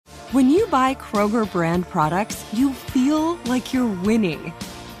When you buy Kroger brand products, you feel like you're winning.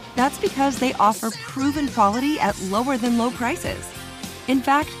 That's because they offer proven quality at lower than low prices. In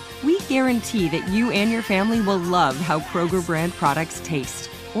fact, we guarantee that you and your family will love how Kroger brand products taste,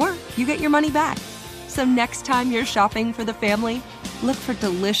 or you get your money back. So next time you're shopping for the family, look for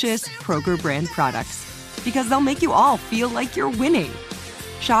delicious Kroger brand products, because they'll make you all feel like you're winning.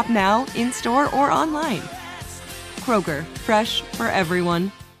 Shop now, in-store, or online. Kroger, fresh for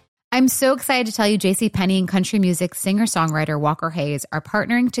everyone. I'm so excited to tell you JCPenney and country music singer-songwriter Walker Hayes are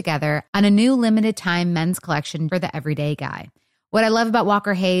partnering together on a new limited-time men's collection for the everyday guy. What I love about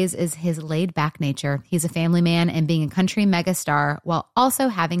Walker Hayes is his laid-back nature. He's a family man, and being a country megastar while also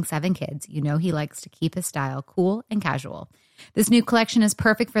having 7 kids, you know he likes to keep his style cool and casual. This new collection is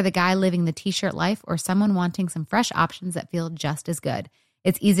perfect for the guy living the t-shirt life or someone wanting some fresh options that feel just as good.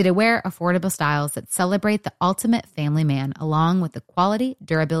 It's easy to wear, affordable styles that celebrate the ultimate family man, along with the quality,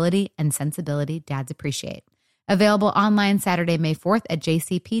 durability, and sensibility dads appreciate. Available online Saturday, May 4th at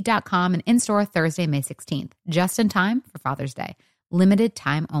jcp.com and in-store Thursday, May 16th, just in time for Father's Day. Limited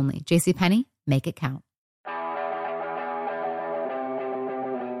time only. JCPenney, make it count.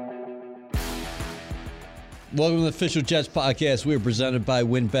 Welcome to the Official Jets Podcast. We are presented by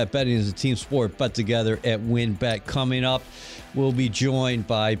WynnBET. Betting is a team sport. Bet together at WynnBET. Coming up, we'll be joined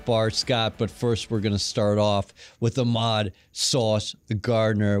by Bart Scott. But first, we're going to start off with Ahmad Sauce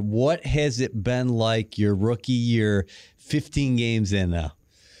Gardner. What has it been like your rookie year, 15 games in now?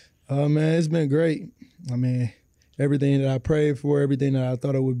 Man, it's been great. I mean, everything that I prayed for, everything that I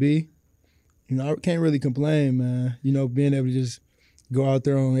thought it would be. You know, I can't really complain, man. You know, being able to just go out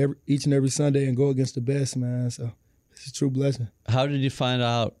there on each and every Sunday and go against the best, man. So it's a true blessing. How did you find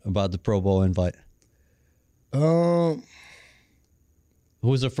out about the Pro Bowl invite? Who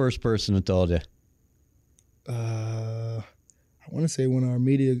was the first person who told you? I want to say one of our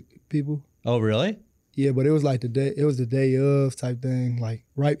media people. Oh, really? Yeah, but it was like the day of type thing. Like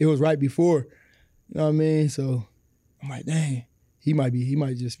it was right before. You know what I mean? So I'm like, dang, he might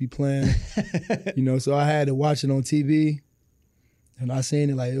just be playing. You know, so I had to watch it on TV. And I seen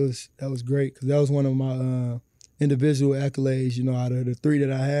it, like, that was great, because that was one of my individual accolades, you know, out of the 3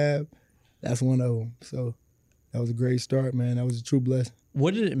 that I have, that's one of them. So that was a great start, man. That was a true blessing.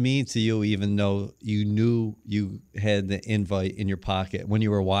 What did it mean to you, even though you knew you had the invite in your pocket, when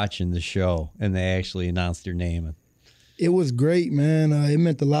you were watching the show and they actually announced your name? It was great, man. It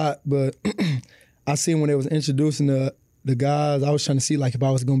meant a lot, but I seen when they was introducing the guys, I was trying to see, like, if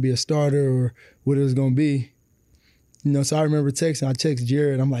I was going to be a starter or what it was going to be. You know, so I remember texting. I text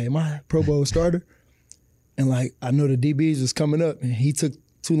Jared. I'm like, am I a Pro Bowl starter? And, like, I know the DBs was coming up, and he took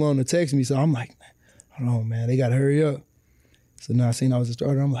too long to text me. So I'm like, hold on, man. They got to hurry up. So now I seen I was a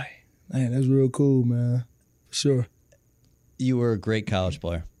starter. I'm like, man, that's real cool, man. For sure. You were a great college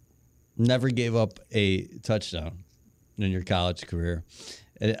player. Never gave up a touchdown in your college career.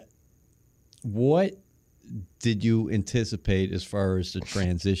 What did you anticipate as far as the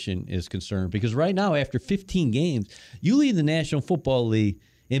transition is concerned? Because right now, after 15 games, you lead the National Football League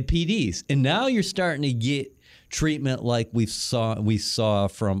in PDs, and now you're starting to get treatment like we saw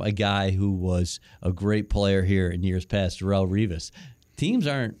from a guy who was a great player here in years past, Darrelle Revis. Teams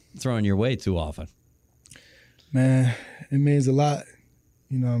aren't throwing your way too often. Man, it means a lot.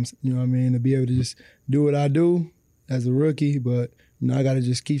 You know what I mean, to be able to just do what I do as a rookie, but you know, I got to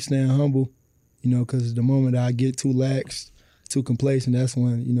just keep staying humble. You know, because the moment I get too lax, too complacent, that's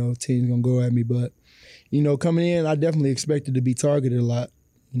when, you know, teams going to go at me. But, you know, coming in, I definitely expected to be targeted a lot.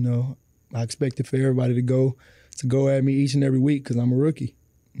 You know, I expected for everybody to go at me each and every week because I'm a rookie.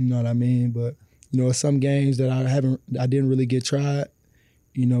 You know what I mean? But, you know, some games that I didn't really get tried,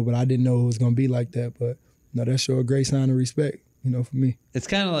 you know, but I didn't know it was going to be like that. But, you know, that showed a great sign of respect, you know, for me. It's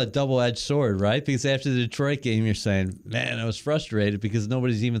kind of a double-edged sword, right? Because after the Detroit game, you're saying, man, I was frustrated because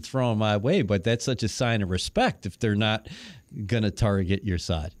nobody's even throwing my way. But that's such a sign of respect if they're not going to target your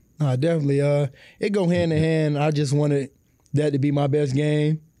side. Definitely. It go hand in hand. I just wanted that to be my best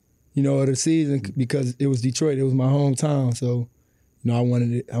game, you know, of the season because it was Detroit. It was my hometown. So, you know, I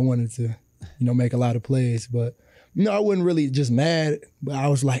wanted to, you know, make a lot of plays. But, you know, I wasn't really just mad. But I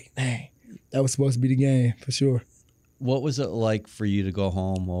was like, dang, that was supposed to be the game for sure. What was it like for you to go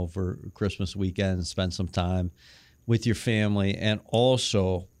home over Christmas weekend and spend some time with your family? And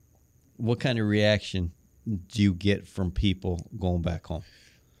also, what kind of reaction do you get from people going back home?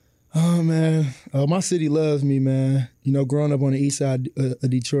 Oh, man. My city loves me, man. You know, growing up on the east side of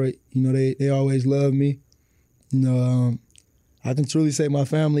Detroit, you know, they always loved me. You know, I can truly say my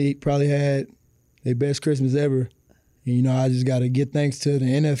family probably had their best Christmas ever. And, you know, I just got to give thanks to the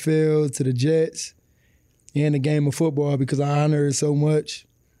NFL, to the Jets, and the game of football because I honor it so much.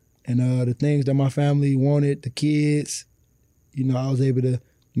 And the things that my family wanted, the kids, you know, I was able to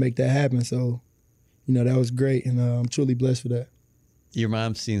make that happen. So, you know, that was great, and I'm truly blessed for that. Your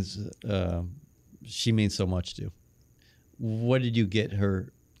mom seems, she means so much to you. What did you get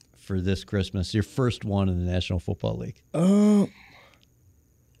her for this Christmas? Your first one in the National Football League. I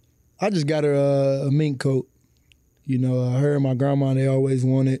just got her a mink coat. You know, her and my grandma, they always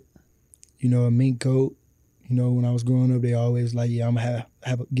wanted, you know, a mink coat. You know, when I was growing up, they always like, yeah, I'm gonna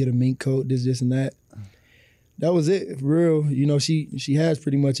get a mink coat, this, and that. That was it, for real. You know, she has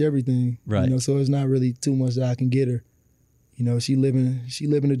pretty much everything. Right. You know, so it's not really too much that I can get her. You know, she living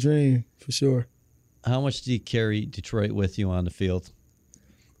a dream for sure. How much do you carry Detroit with you on the field?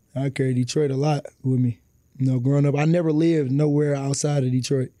 I carry Detroit a lot with me. You know, growing up, I never lived nowhere outside of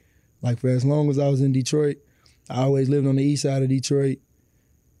Detroit. Like, for as long as I was in Detroit, I always lived on the east side of Detroit.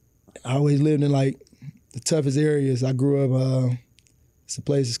 I always lived in, like, the toughest areas. I grew up, it's a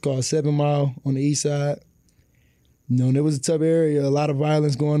place that's called 7 Mile on the east side. You know, and it was a tough area, a lot of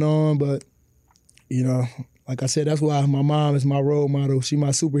violence going on, but, you know, like I said, that's why my mom is my role model. She's my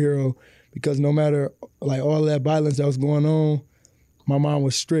superhero, because no matter, like, all of that violence that was going on, my mom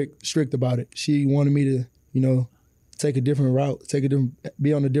was strict about it. She wanted me to, you know, take a different route,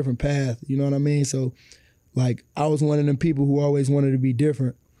 be on a different path, you know what I mean? So, like, I was one of them people who always wanted to be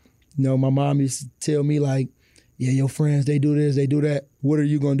different. You know, my mom used to tell me, like, yeah, your friends, they do this, they do that. What are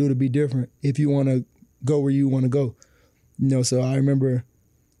you going to do to be different if you want to go where you want to go? You know, so I remember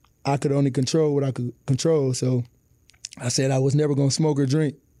I could only control what I could control. So I said I was never going to smoke or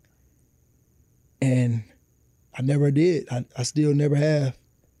drink. And I never did. I still never have.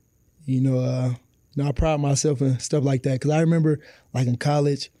 You know, I pride myself in stuff like that. Because I remember, like, in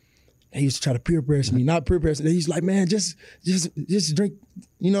college, they used to try to peer pressure me. Not peer pressure. They used to like, man, just drink.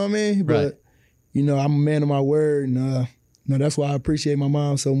 You know what I mean? Right. But, you know, I'm a man of my word. And, you know, that's why I appreciate my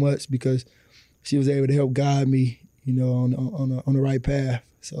mom so much, because she was able to help guide me, you know, on the right path.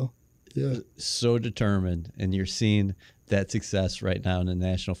 So, yeah. So determined. And you're seeing that success right now in the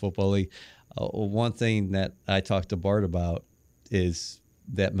National Football League. One thing that I talked to Bart about is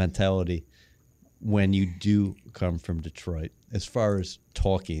that mentality when you do come from Detroit, as far as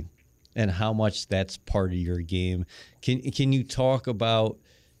talking and how much that's part of your game. Can you talk about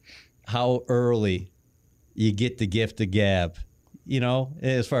how early you get the gift of gab, you know,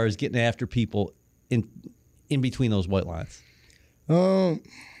 as far as getting after people in between those white lines?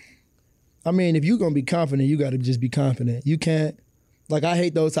 I mean, if you're going to be confident, you got to just be confident. You can't. Like, I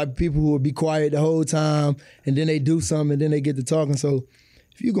hate those type of people who will be quiet the whole time and then they do something and then they get to talking. So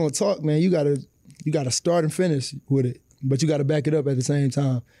if you're going to talk, man, you gotta start and finish with it, but you got to back it up at the same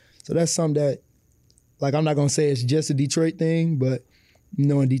time. So that's something that, like, I'm not going to say it's just a Detroit thing, but, you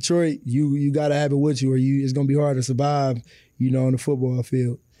know, in Detroit, you got to have it with you, or it's going to be hard to survive, you know, on the football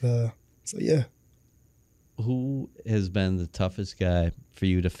field. So, yeah. Who has been the toughest guy for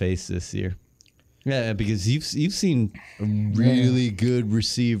you to face this year? Yeah, because you've seen really good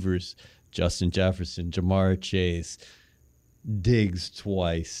receivers: Justin Jefferson, Jamar Chase, Diggs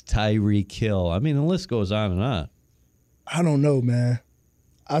twice, Tyreek Hill. I mean, the list goes on and on. I don't know, man.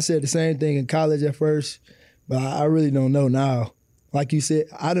 I said the same thing in college at first, but I really don't know now. Like you said,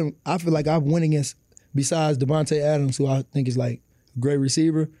 I feel like I've went against, besides Devontae Adams, who I think is like a great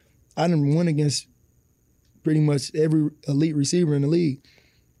receiver, I done went against pretty much every elite receiver in the league.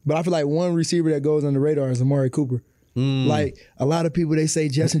 But I feel like one receiver that goes on the radar is Amari Cooper. Like, a lot of people, they say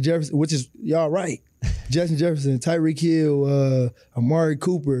Justin Jefferson, which is, y'all right. Justin Jefferson, Tyreek Hill, Amari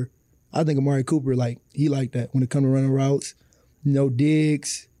Cooper. I think Amari Cooper, like, he like that when it comes to running routes. You know,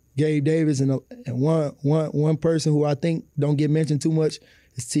 Diggs, Gabe Davis, and one person who I think don't get mentioned too much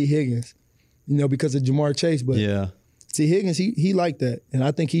is T. Higgins. You know, because of Jamar Chase. But yeah, T. Higgins, he like that. And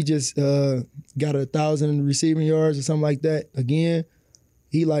I think he just got 1,000 receiving yards or something like that again.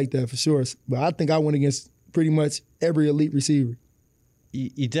 He liked that for sure. But I think I went against pretty much every elite receiver.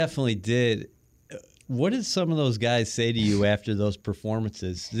 You definitely did. What did some of those guys say to you after those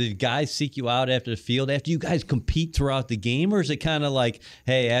performances? Did guys seek you out after the field, after you guys compete throughout the game? Or is it kind of like,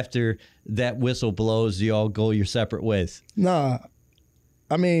 hey, after that whistle blows, you all go your separate ways? Nah.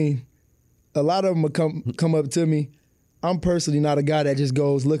 I mean, a lot of them would come up to me. I'm personally not a guy that just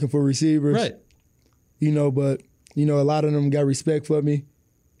goes looking for receivers. Right. You know, but, you know, a lot of them got respect for me.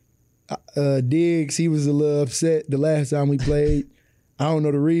 Diggs, he was a little upset the last time we played. I don't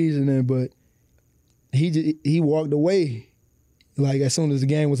know the reason, but he walked away, like, as soon as the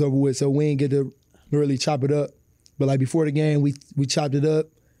game was over with, so we didn't get to really chop it up. But, like, before the game, we chopped it up.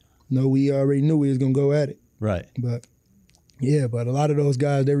 You know, we already knew we was going to go at it. Right. But, yeah, but a lot of those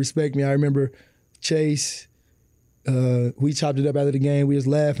guys, they respect me. I remember Chase, We chopped it up after the game. We was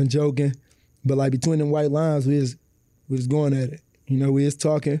laughing, joking. But, like, between them white lines, we was going at it. You know, we was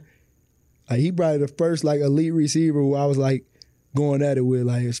talking. Like, he probably the first, like, elite receiver who I was, like, going at it with,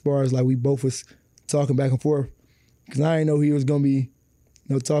 like, as far as, like, we both was talking back and forth. Because I didn't know he was going to be,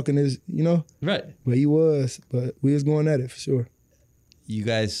 talking his, Right. But he was. But we was going at it for sure. You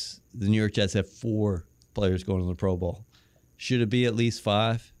guys, the New York Jets, have 4 players going to the Pro Bowl. Should it be at least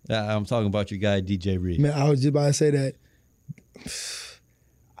 5? I'm talking about your guy, DJ Reed. Man, I was just about to say that.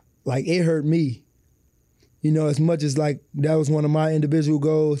 Like, it hurt me. As much as, like, that was one of my individual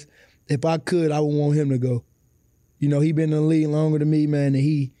goals. If I could, I would want him to go. He been in the league longer than me, man,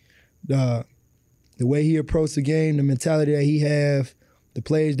 and the way he approached the game, the mentality that he have, the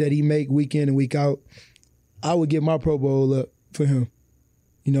plays that he make week in and week out, I would give my Pro Bowl up for him.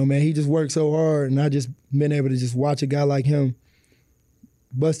 Man, he just worked so hard, and I just been able to just watch a guy like him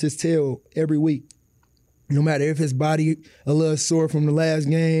bust his tail every week. No matter if his body a little sore from the last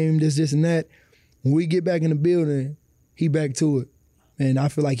game, this and that, when we get back in the building, he back to it. And I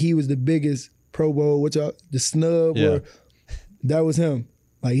feel like he was the biggest Pro Bowl, the snub, or that was him.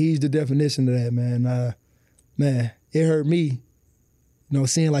 Like, he's the definition of that, man. Man, it hurt me,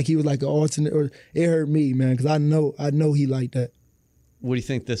 seeing like he was like an alternate, or it hurt me, man, because I know he like that. What do you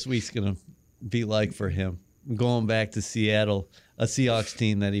think this week's going to be like for him? Going back to Seattle, a Seahawks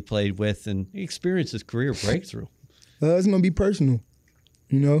team that he played with, and he experienced his career breakthrough. It's going to be personal,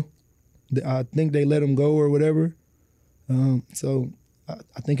 I think they let him go or whatever. So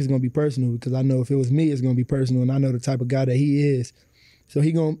I think it's going to be personal, because I know if it was me, it's going to be personal, and I know the type of guy that he is. So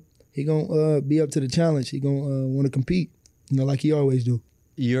he gonna be up to the challenge. He gonna want to compete, like he always do.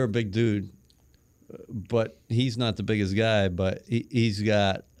 You're a big dude, but he's not the biggest guy, but he's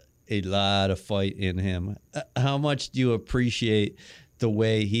got a lot of fight in him. How much do you appreciate the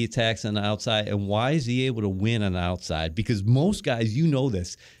way he attacks on the outside, and why is he able to win on the outside? Because most guys,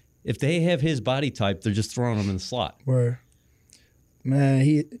 this, if they have his body type, they're just throwing him in the slot. Where, man,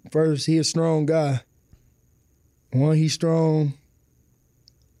 he a strong guy. 1, he's strong.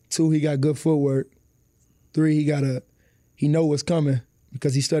 2, he got good footwork. 3, he know what's coming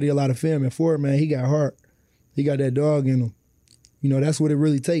because he studied a lot of film. And 4, man, he got heart. He got that dog in him. That's what it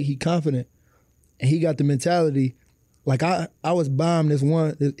really takes. He confident. And he got the mentality. Like, I was bombed this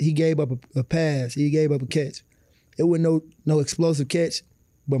one. He gave up a pass. He gave up a catch. It wasn't no explosive catch,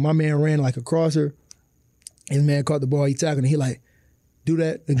 but my man ran like a crosser. His man caught the ball. He tackled, and he like, do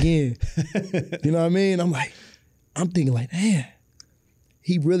that again. You know what I mean? I'm thinking like, man,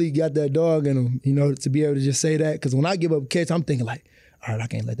 he really got that dog in him, to be able to just say that. Because when I give up a catch, I'm thinking like, all right, I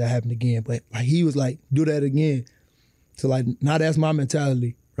can't let that happen again. But like, he was like, do that again. So like, now that's my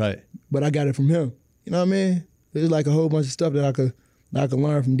mentality. Right. But I got it from him. You know what I mean? There's like a whole bunch of stuff that I could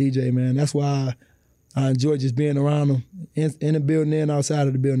learn from DJ, man. That's why I enjoy just being around him in the building and outside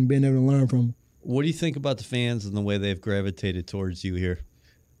of the building, being able to learn from him. What do you think about the fans and the way they've gravitated towards you here?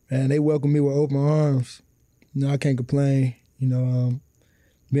 Man, they welcome me with open arms. I can't complain.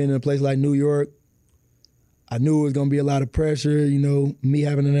 Being in a place like New York, I knew it was going to be a lot of pressure. Me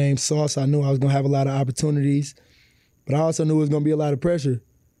having the name Sauce, I knew I was going to have a lot of opportunities. But I also knew it was going to be a lot of pressure.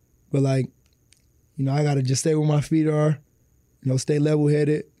 But, like, I got to just stay where my feet are, stay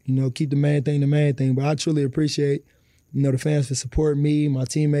level-headed, keep the main thing. But I truly appreciate, the fans for supporting me, my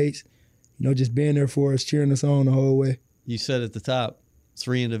teammates, just being there for us, cheering us on the whole way. You said at the top,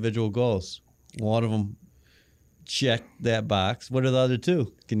 3 individual goals. One of them, check that box. What are the other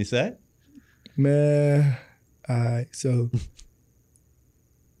 2? Can you say it? Man, all right. So,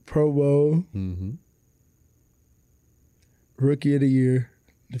 Pro Bowl, Rookie of the Year,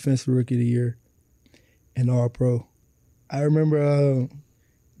 Defensive Rookie of the Year, and All-Pro. I remember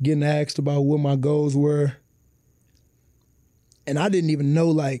getting asked about what my goals were, and I didn't even know,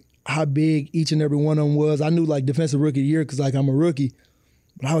 like, how big each and every one of them was. I knew, like, Defensive Rookie of the Year because, like, I'm a rookie,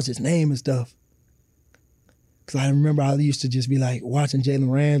 but I was just naming stuff. Because I remember I used to just be, like, watching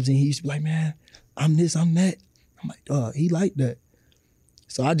Jalen Ramsey, and he used to be like, man, I'm this, I'm that. I'm like, dog, he liked that.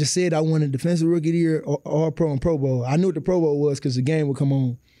 So I just said I wanted Defensive Rookie of the Year, All-Pro, and Pro Bowl. I knew what the Pro Bowl was because the game would come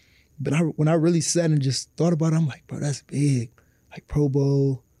on. But when I really sat and just thought about it, I'm like, bro, that's big. Like, Pro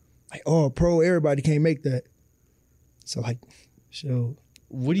Bowl, like, All-Pro, everybody can't make that. So, like, so...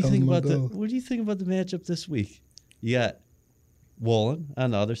 What do you think about the matchup this week? You got Woolen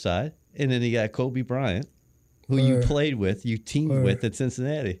on the other side, and then you got Kobe Bryant, who you played with, you teamed with at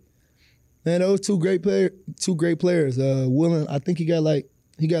Cincinnati. Man, those two great players. Woolen, I think he got 6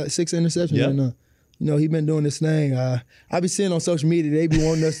 interceptions. Yep. And, he been doing this thing. I be seeing on social media, they be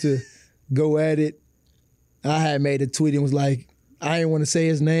wanting us to go at it. I had made a tweet and was like, I didn't want to say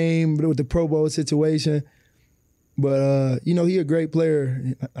his name, but with the Pro Bowl situation. But, he a great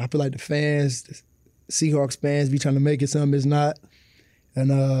player. I feel like the fans, the Seahawks fans, be trying to make it something it's not.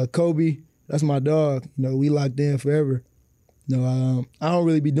 And Kobe, that's my dog. We locked in forever. I don't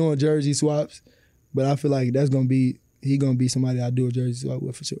really be doing jersey swaps, but I feel like he gonna be somebody I do a jersey swap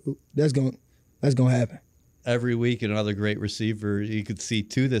with for sure. That's gonna happen. Every week, another great receiver. You could see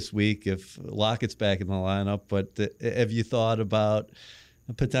two this week if Lockett's back in the lineup. But have you thought about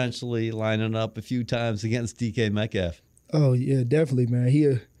potentially lining up a few times against DK Metcalf? Oh yeah, definitely, man. He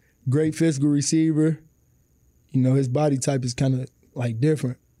a great physical receiver. His body type is kind of like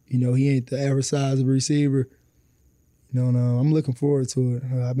different. He ain't the average size of a receiver. I'm looking forward to it.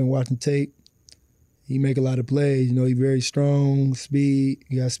 I've been watching tape. He make a lot of plays. He very strong, speed.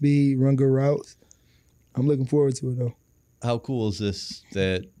 He got speed, run good routes. I'm looking forward to it, though. How cool is this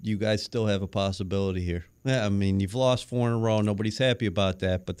that you guys still have a possibility here? Yeah, I mean, you've lost 4 in a row. Nobody's happy about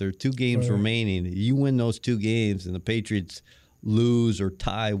that, but there are 2 games remaining. You win those 2 games, and the Patriots lose or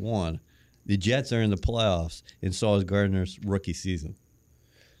tie 1. The Jets are in the playoffs, and so is Gardner's rookie season.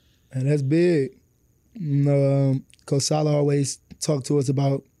 And that's big. Coach Saleh always talked to us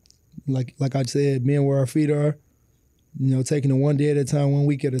about, like I said, being where our feet are, taking it one day at a time, 1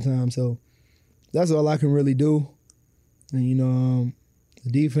 week at a time. So that's all I can really do. And, the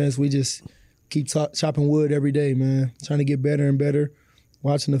defense, we just keep chopping wood every day, man, trying to get better and better,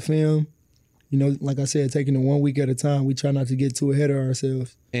 watching the film. Like I said, taking it 1 week at a time. We try not to get too ahead of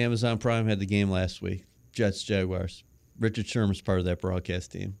ourselves. Amazon Prime had the game last week, Jets-Jaguars. Richard Sherman's part of that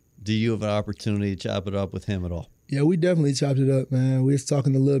broadcast team. Do you have an opportunity to chop it up with him at all? Yeah, we definitely chopped it up, man. We was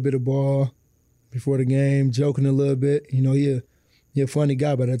talking a little bit of ball before the game, joking a little bit. He a funny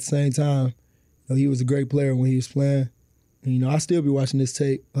guy, but at the same time, he was a great player when he was playing. And, I still be watching this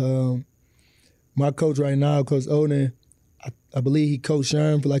tape. My coach right now, Coach Oden, I believe he coached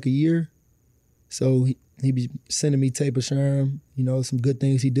Sherm for like a year. So he be sending me tape of Sherm, some good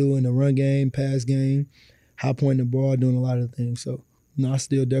things he do in the run game, pass game, high pointing the ball, doing a lot of things. So, I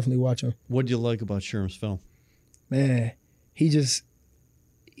still definitely watch him. What do you like about Sherm's film? Man, he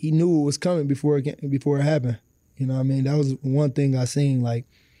knew what was coming before it happened. That was one thing I seen, like,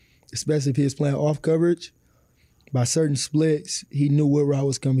 especially if he was playing off coverage, by certain splits, he knew what route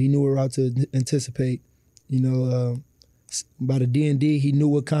was coming. He knew what route to anticipate. By the D&D, he knew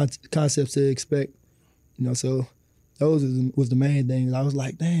what concepts to expect. So those was the main things. I was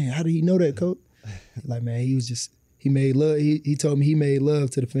like, dang, how did he know that, coach? Like, man, he made love. He told me he made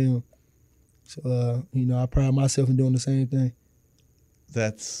love to the film. So, I pride myself in doing the same thing.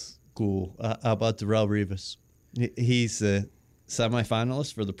 That's cool. How about Darrelle Revis? He's a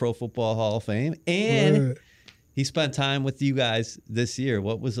semifinalist for the Pro Football Hall of Fame, and he spent time with you guys this year.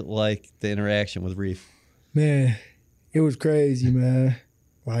 What was it like, the interaction with Reef? Man, it was crazy, man.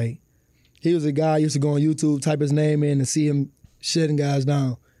 Like, he was a guy I used to go on YouTube, type his name in, and see him shutting guys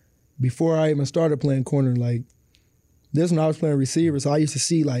down. Before I even started playing corner, like, this when I was playing receiver, so I used to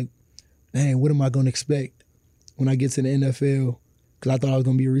see, like, dang, what am I going to expect when I get to the NFL? Because I thought I was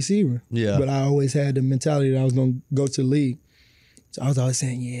going to be a receiver. Yeah. But I always had the mentality that I was going to go to the league. So I was always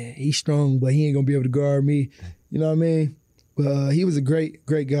saying, yeah, he's strong, but he ain't going to be able to guard me. You know what I mean? But he was a great,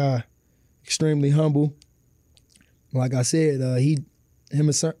 great guy, extremely humble. Like I said, him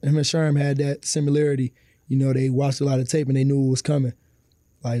and Sherm had that similarity. They watched a lot of tape and they knew what was coming.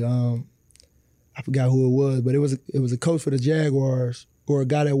 Like, I forgot who it was, but it was a coach for the Jaguars, or a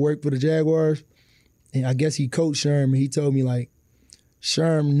guy that worked for the Jaguars, and I guess he coached Sherm, and he told me, like,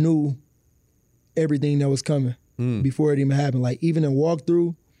 Sherm knew everything that was coming before it even happened. Like, even in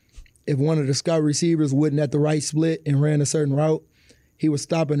walkthrough, if one of the scout receivers wasn't at the right split and ran a certain route, he would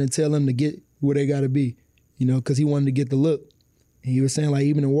stop it and tell them to get where they got to be, because he wanted to get the look. And he was saying, like,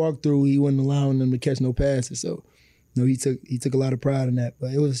 even in walkthrough, he wasn't allowing them to catch no passes. So, he took a lot of pride in that.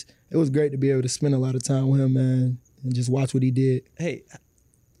 But it was great to be able to spend a lot of time with him, man, and just watch what he did. Hey,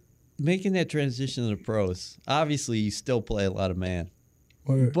 making that transition to the pros, obviously you still play a lot of man.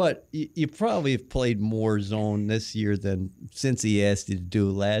 Word. But you probably have played more zone this year than since he asked you to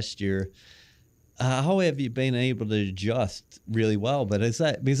do last year. How have you been able to adjust really well? But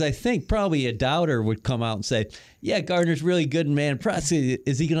because I think probably a doubter would come out and say, yeah, Gardner's really good in man press.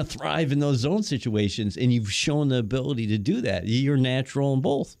 Is he going to thrive in those zone situations? And you've shown the ability to do that. You're natural in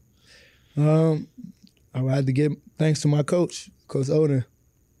both. I would have to give thanks to my coach, Coach Oden.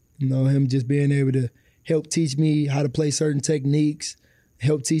 Him just being able to help teach me how to play certain techniques,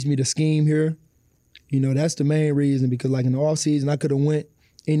 help teach me the scheme here. That's the main reason, because like in the offseason, I could have went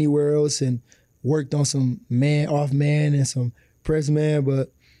anywhere else and worked on some man, off man, and some press man,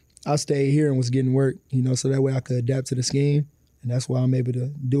 but I stayed here and was getting work, so that way I could adapt to the scheme, and that's why I'm able to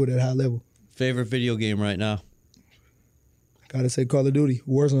do it at a high level. Favorite video game right now? Gotta say Call of Duty,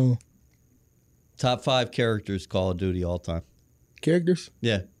 Warzone. Top 5 characters Call of Duty all time. Characters?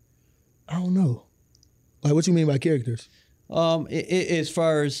 Yeah. I don't know. Like, what you mean by characters? As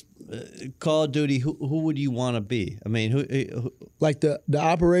far as Call of Duty, who would you want to be? I mean, who like the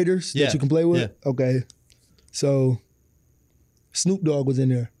operators that you can play with? Yeah. Okay. So Snoop Dogg was in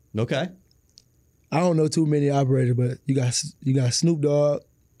there. Okay. I don't know too many operators, but you got Snoop Dogg.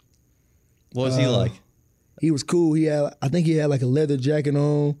 What was he like? He was cool. I think he had like a leather jacket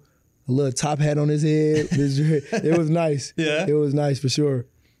on, a little top hat on his head. It was nice. Yeah. It was nice for sure.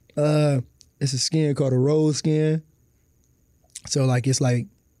 It's a skin called a rose skin. So like it's like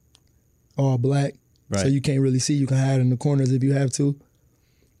all black. Right. So you can't really see. You can hide in the corners if you have to.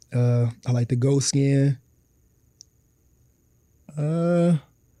 I like the ghost skin. I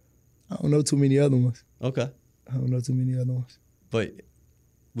don't know too many other ones. Okay. I don't know too many other ones. But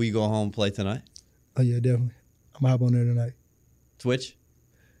will you go home and play tonight? Oh yeah, definitely. I'm gonna hop on there tonight. Twitch?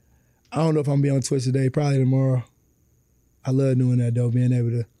 I don't know if I'm gonna be on Twitch today. Probably tomorrow. I love doing that though, being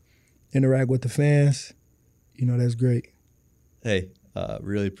able to interact with the fans. You know, that's great. Hey,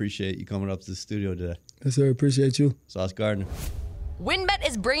 really appreciate you coming up to the studio today. Yes, sir. Appreciate you. Sauce Gardner. WynnBET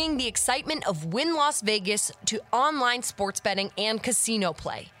is bringing the excitement of Wynn Las Vegas to online sports betting and casino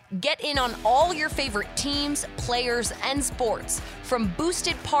play. Get in on all your favorite teams, players, and sports. From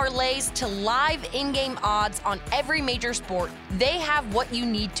boosted parlays to live in-game odds on every major sport, they have what you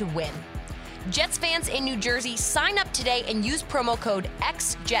need to win. Jets fans in New Jersey, sign up today and use promo code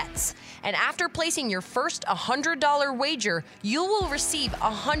XJETS. And after placing your first $100 wager, you will receive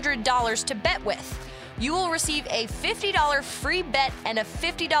 $100 to bet with. You will receive a $50 free bet and a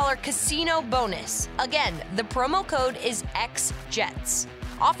 $50 casino bonus. Again, the promo code is XJETS.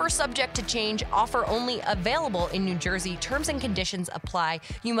 Offer subject to change. Offer only available in New Jersey. Terms and conditions apply.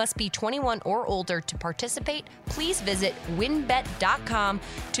 You must be 21 or older to participate. Please visit wynnbet.com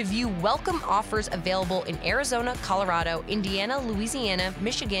to view welcome offers available in Arizona, Colorado, Indiana, Louisiana,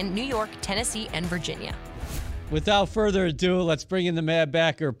 Michigan, New York, Tennessee, and Virginia. Without further ado, let's bring in the mad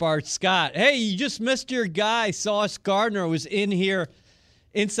backer, Bart Scott. Hey, you just missed your guy, Sauce Gardner, was in here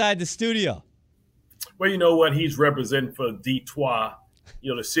inside the studio. Well, you know what? He's representing for Detroit,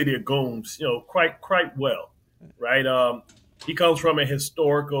 the city of Goons, quite well, right? He comes from a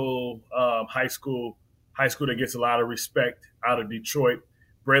historical high school that gets a lot of respect out of Detroit.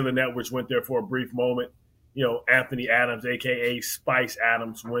 Braylon Edwards went there for a brief moment. Anthony Adams, a.k.a. Spice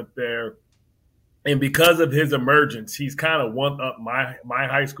Adams, went there. And because of his emergence, he's kind of one up my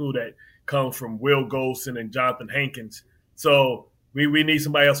high school that comes from Will Golson and Jonathan Hankins. So we need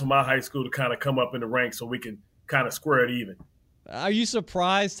somebody else from my high school to kind of come up in the ranks so we can kind of square it even. Are you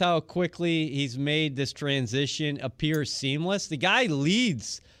surprised how quickly he's made this transition appear seamless? The guy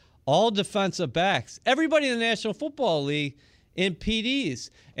leads all defensive backs, everybody in the National Football League in PDs.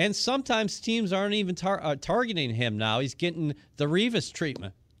 And sometimes teams aren't even targeting him now. He's getting the Revis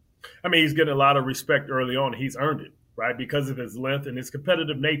treatment. I mean, he's getting a lot of respect early on. He's earned it, right, because of his length and his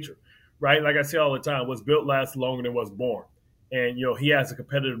competitive nature, right? Like I say all the time, what's built lasts longer than what's born. And, he has a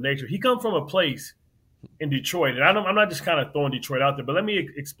competitive nature. He comes from a place in Detroit, and I'm not just kind of throwing Detroit out there, but let me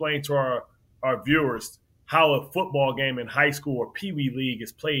explain to our viewers how a football game in high school or Pee Wee League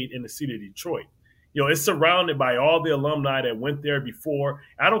is played in the city of Detroit. It's surrounded by all the alumni that went there before.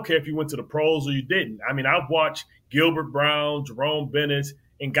 I don't care if you went to the pros or you didn't. I mean, I've watched Gilbert Brown, Jerome Bennett,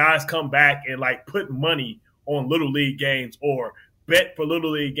 and guys come back and put money on Little League games or bet for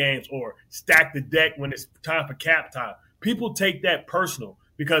Little League games or stack the deck when it's time for cap time. People take that personal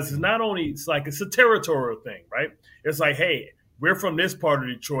because it's a territorial thing, right? It's like, hey, we're from this part of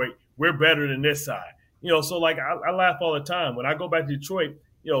Detroit. We're better than this side. So I laugh all the time. When I go back to Detroit,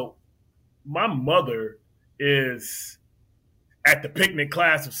 my mother is at the picnic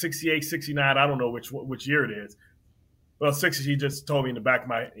class of 68, 69. I don't know which year it is. Well, 60, she just told me in the back of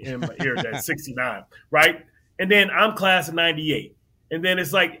my ear that 69, right? And then I'm class of 98. And then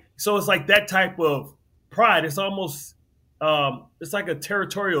it's like that type of pride. It's almost, it's like a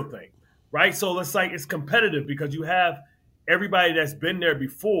territorial thing, right? So it's competitive because you have everybody that's been there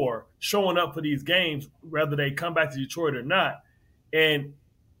before showing up for these games, whether they come back to Detroit or not. And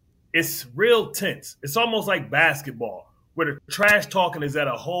it's real tense. It's almost like basketball, where the trash talking is at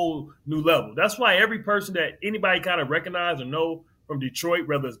a whole new level. That's why every person that anybody kind of recognize or know from Detroit,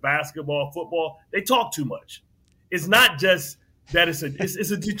 whether it's basketball, football, they talk too much. It's not just that it's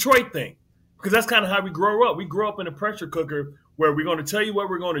a Detroit thing, because that's kind of how we grow up. We grow up in a pressure cooker where we're going to tell you what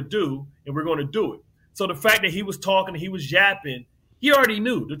we're going to do, and we're going to do it. So the fact that he was talking, he was yapping, he already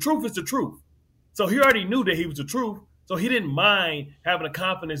knew. The truth is the truth. So he already knew that he was the truth, so he didn't mind having the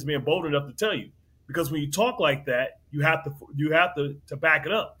confidence being bold enough to tell you. because when you talk like that, you have to back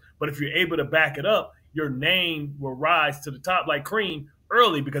it up. But if you're able to back it up, your name will rise to the top like Cream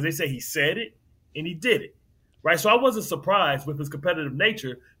early because they say he said it and he did it, right? So I wasn't surprised with his competitive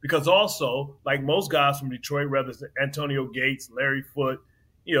nature because also, like most guys from Detroit, whether it's Antonio Gates, Larry Foote,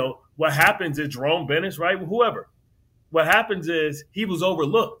 what happens is Jerome Bettis, right? Whoever. What happens is he was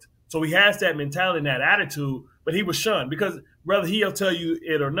overlooked. So he has that mentality and that attitude, but he was shunned because whether he'll tell you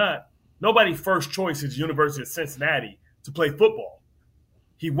it or not, nobody first choice is University of Cincinnati to play football.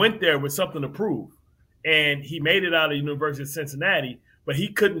 He went there with something to prove, and he made it out of University of Cincinnati, but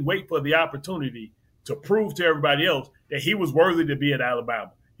he couldn't wait for the opportunity to prove to everybody else that he was worthy to be at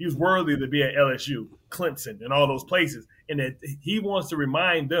Alabama. He was worthy to be at LSU, Clemson, and all those places, and that he wants to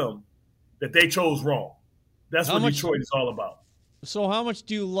remind them that they chose wrong. That's what Detroit is all about. So how much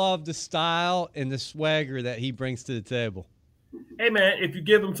do you love the style and the swagger that he brings to the table? Hey, man, if you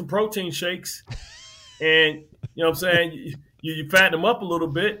give him some protein shakes and, you know what I'm saying, you fatten him up a little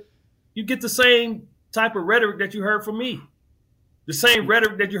bit, you get the same type of rhetoric that you heard from me, the same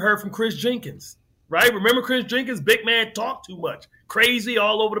rhetoric that you heard from Chris Jenkins, right? Remember Chris Jenkins? Big man talk too much, crazy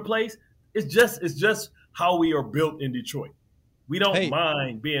all over the place. It's just how we are built in Detroit. We don't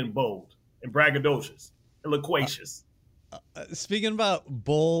mind being bold and braggadocious and loquacious. Speaking about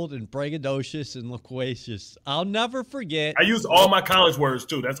bold and braggadocious and loquacious, I'll never forget. I used all my college words,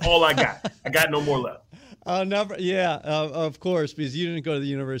 too. That's all I got. I got no more left. I'll never, of course, because you didn't go to the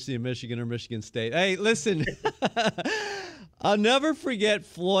University of Michigan or Michigan State. Hey, listen, I'll never forget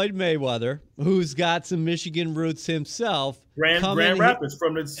Floyd Mayweather, who's got some Michigan roots himself. Grand Rapids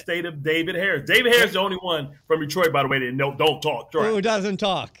from the state of David Harris. David Harris is the only one from Detroit, by the way, that don't talk. Right? Who doesn't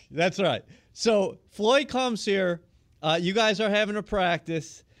talk. That's right. So Floyd comes here. You guys are having a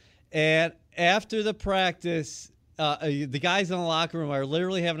practice, and after the practice, the guys in the locker room are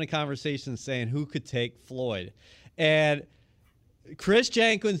literally having a conversation saying who could take Floyd. And Chris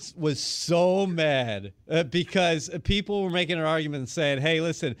Jenkins was so mad because people were making an argument and saying, hey,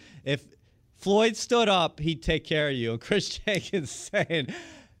 listen, if Floyd stood up, he'd take care of you. And Chris Jenkins saying,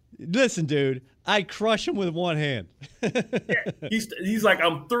 listen, dude, I'd crush him with one hand. Yeah, he's like,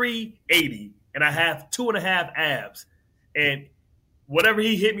 I'm 380, and I have 2.5 abs. And whatever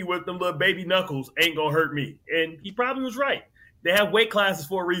he hit me with, them little baby knuckles, ain't going to hurt me. And he probably was right. They have weight classes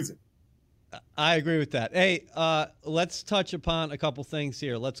for a reason. I agree with that. Hey, let's touch upon a couple things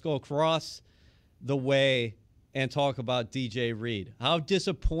here. Let's go across the way and talk about DJ Reed. How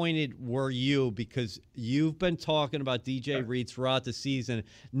disappointed were you? Because you've been talking about DJ Reed throughout the season,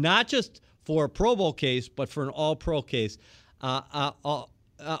 not just for a Pro Bowl case, but for an All-Pro case.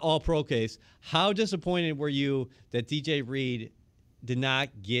 All-Pro case. How disappointed were you that DJ Reed did not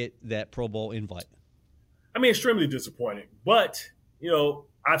get that Pro Bowl invite? I mean, extremely disappointed. But,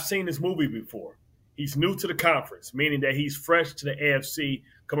 I've seen this movie before. He's new to the conference, meaning that he's fresh to the AFC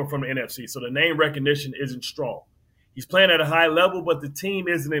coming from the NFC. So the name recognition isn't strong. He's playing at a high level, but the team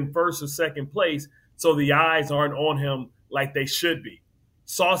isn't in first or second place, so the eyes aren't on him like they should be.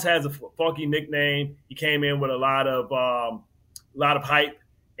 Sauce has a funky nickname. He came in with a lot of hype.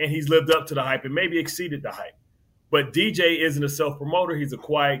 And he's lived up to the hype and maybe exceeded the hype. But DJ isn't a self-promoter. He's a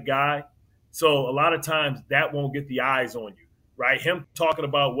quiet guy. So a lot of times that won't get the eyes on you, right? Him talking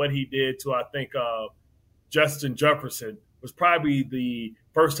about what he did to, I think, Justin Jefferson was probably the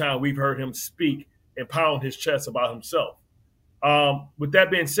first time we've heard him speak and pound his chest about himself. With that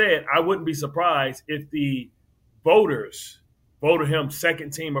being said, I wouldn't be surprised if the voters voted him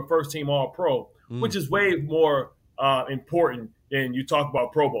second team or first team All-Pro, which is way more important than you talk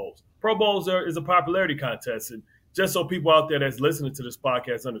about Pro Bowls. Pro Bowls is a popularity contest. And just so people out there that's listening to this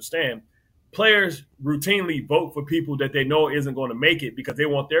podcast understand, players routinely vote for people that they know isn't going to make it because they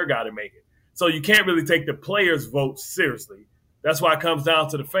want their guy to make it. So you can't really take the players' votes seriously. That's why it comes down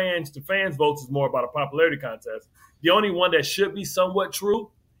to the fans. The fans' votes is more about a popularity contest. The only one that should be somewhat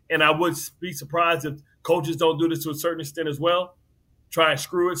true, and I would be surprised if coaches don't do this to a certain extent as well, try and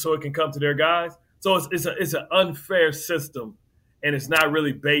screw it so it can come to their guys. So it's an unfair system, and it's not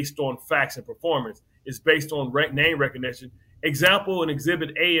really based on facts and performance. It's based on name recognition. Example in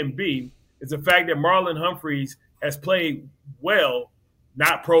Exhibit A and B is the fact that Marlon Humphreys has played well,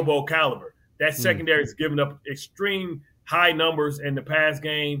 not Pro Bowl caliber. That secondary has given up extreme high numbers in the pass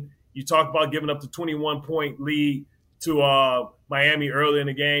game. You talk about giving up the 21-point lead to Miami early in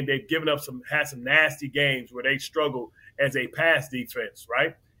the game. They've had some nasty games where they struggled as a pass defense,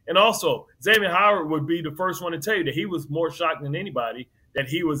 right? And also, Xavier Howard would be the first one to tell you that he was more shocked than anybody that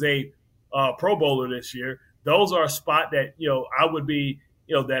he was a Pro Bowler this year. Those are a spot that,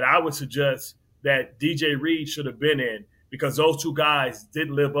 I would suggest that DJ Reed should have been in because those two guys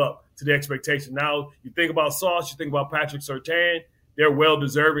didn't live up to the expectation. Now, you think about Sauce, you think about Patrick Surtain. They're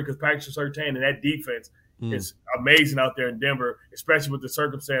well-deserving because Patrick Surtain and that defense is amazing out there in Denver, especially with the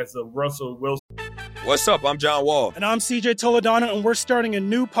circumstances of Russell Wilson. What's up? I'm John Wall. And I'm CJ Toledano, and we're starting a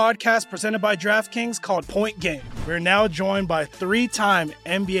new podcast presented by DraftKings called Point Game. We're now joined by 3-time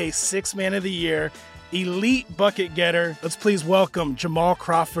NBA Sixth Man of the Year, elite bucket getter. Let's please welcome Jamal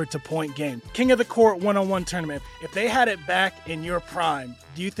Crawford to Point Game. King of the Court one-on-one tournament. If they had it back in your prime,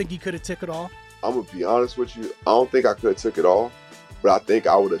 do you think you could have took it all? I'm going to be honest with you. I don't think I could have took it all, but I think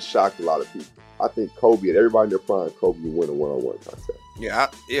I would have shocked a lot of people. I think Kobe and everybody in their prime, Kobe would win a one-on-one contest.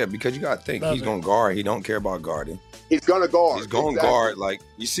 Yeah, because you got to think. He's going to guard. He don't care about guarding. He's going to guard. He's going to guard. Like,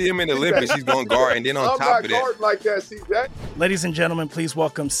 you see him in the Olympics, he's going to guard. And then on top of that. I'm not guarding like that, CJ. Ladies and gentlemen, please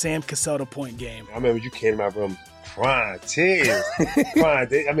welcome Sam Cassell to Point Game. I remember you came out from prime 10.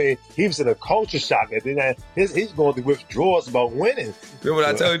 I mean, he was in a culture shock. And then he's going through withdrawals about winning. Remember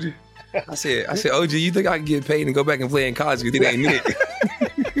what I told you? I said, OG, you think I can get paid and go back and play in college because it ain't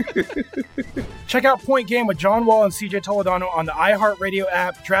it? Check out Point Game with John Wall and CJ Toledano on the iHeartRadio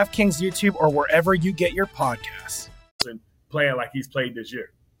app, DraftKings YouTube, or wherever you get your podcasts. Playing like he's played this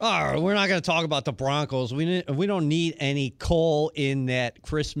year. All right, we're not going to talk about the Broncos. We don't need any coal in that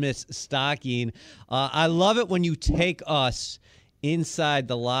Christmas stocking. I love it when you take us inside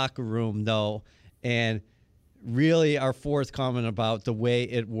the locker room, though, and really are forthcoming about the way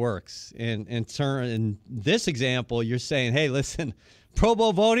it works. In this example, you're saying, hey, listen, Pro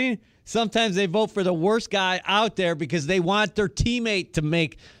Bowl voting, sometimes they vote for the worst guy out there because they want their teammate to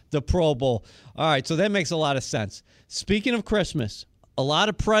make the Pro Bowl. All right, so that makes a lot of sense. Speaking of Christmas, a lot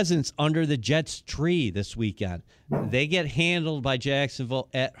of presents under the Jets tree this weekend. They get handled by Jacksonville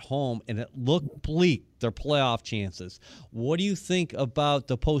at home, and it looked bleak, their playoff chances. What do you think about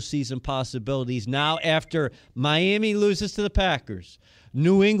the postseason possibilities now after Miami loses to the Packers?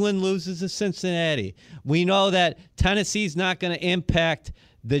 New England loses to Cincinnati. We know that Tennessee's not going to impact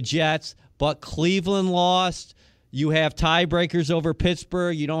the Jets, but Cleveland lost. You have tiebreakers over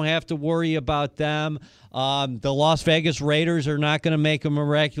Pittsburgh. You don't have to worry about them. The Las Vegas Raiders are not going to make a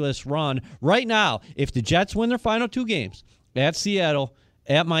miraculous run. Right now, if the Jets win their final two games at Seattle,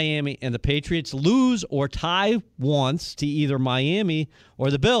 at Miami, and the Patriots lose or tie once to either Miami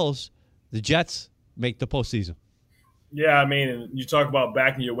or the Bills, the Jets make the postseason. Yeah, I mean, and you talk about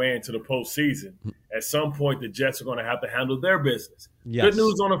backing your way into the postseason. At some point, the Jets are going to have to handle their business. Yes. Good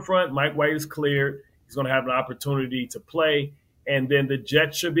news on the front, Mike White is cleared. He's going to have an opportunity to play, and then the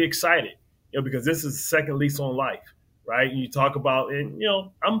Jets should be excited, because this is the second lease on life, right? And you talk about, and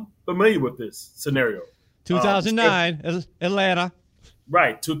I'm familiar with this scenario. 2009, Atlanta.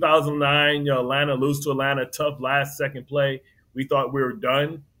 Right, 2009, Atlanta lose to Atlanta, tough last-second play. We thought we were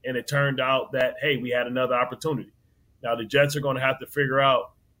done, and it turned out that, hey, we had another opportunity. Now the Jets are going to have to figure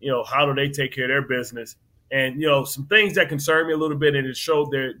out, how do they take care of their business? And, some things that concern me a little bit, and it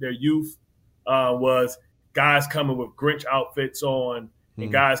showed their youth, was guys coming with Grinch outfits on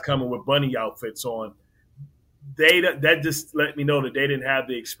and guys coming with bunny outfits on. That just let me know that they didn't have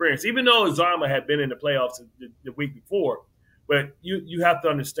the experience, even though Uzama had been in the playoffs the week before. But you have to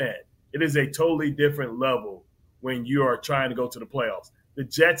understand, it is a totally different level when you are trying to go to the playoffs. The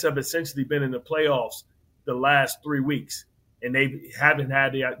Jets have essentially been in the playoffs the last 3 weeks, and they had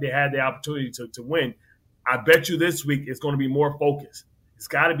the opportunity to win. I bet you this week it's going to be more focused. It's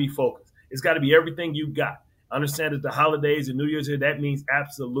got to be focused. It's got to be everything you got. I understand that the holidays and New Year's here, that means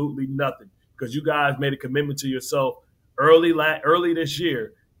absolutely nothing because you guys made a commitment to yourself early this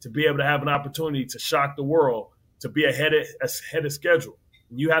year to be able to have an opportunity to shock the world, to be ahead of schedule.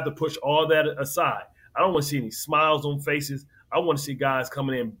 And you have to push all that aside. I don't want to see any smiles on faces. I want to see guys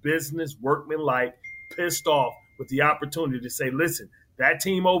coming in business, workmanlike, pissed off with the opportunity to say, listen, that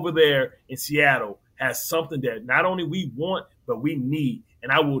team over there in Seattle has something that not only we want, but we need.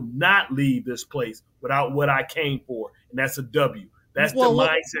 And I will not leave this place without what I came for, and that's a W. That's the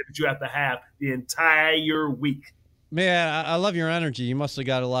mindset that you have to have the entire week. Man, I love your energy. You must have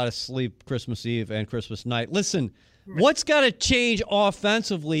got a lot of sleep Christmas Eve and Christmas night. Listen, what's got to change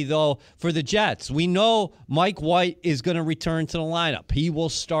offensively, though, for the Jets? We know Mike White is going to return to the lineup. He will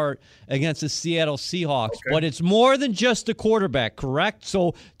start against the Seattle Seahawks. Okay. But it's more than just the quarterback, correct?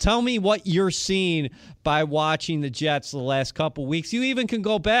 So tell me what you're seeing by watching the Jets the last couple weeks. You even can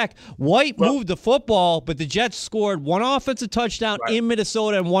go back. White moved the football, but the Jets scored one offensive touchdown in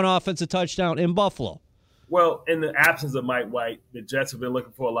Minnesota and one offensive touchdown in Buffalo. Well, in the absence of Mike White, the Jets have been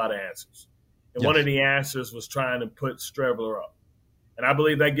looking for a lot of answers. And one of the answers was trying to put Strebler up. And I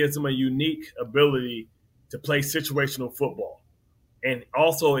believe that gives him a unique ability to play situational football. And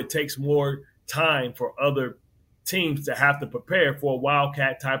also it takes more time for other teams to have to prepare for a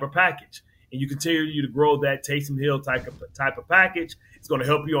Wildcat type of package. And you continue to grow that Taysom Hill type of package. It's going to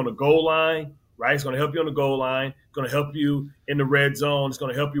help you on the goal line, right? It's going to help you on the goal line. It's going to help you in the red zone. It's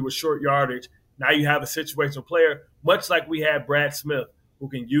going to help you with short yardage. Now you have a situational player, much like we had Brad Smith, who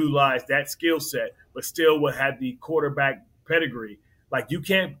can utilize that skill set, but still will have the quarterback pedigree. Like you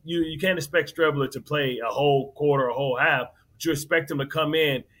can't expect Strebler to play a whole quarter, a whole half, but you expect him to come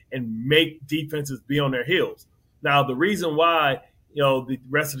in and make defenses be on their heels. Now, the reason why the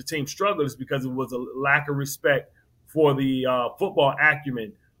rest of the team struggled is because it was a lack of respect for the football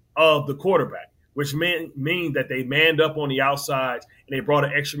acumen of the quarterback, which mean that they manned up on the outsides and they brought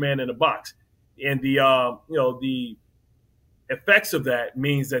an extra man in the box. And the effects of that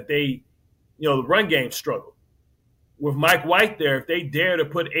means that the run game struggled. With Mike White there, if they dare to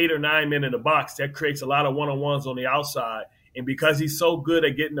put 8 or 9 men in the box, that creates a lot of one-on-ones on the outside. And because he's so good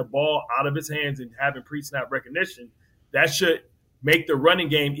at getting the ball out of his hands and having pre-snap recognition, that should make the running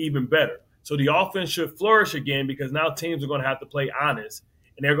game even better. So the offense should flourish again because now teams are going to have to play honest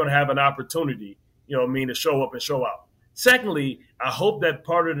and they're going to have an opportunity, to show up and show out. Secondly, I hope that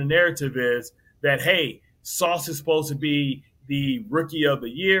part of the narrative is that, hey, Sauce is supposed to be the rookie of the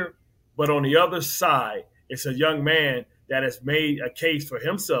year, but on the other side, it's a young man that has made a case for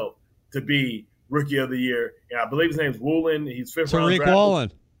himself to be rookie of the year. And I believe his name's Woolen. He's fifth round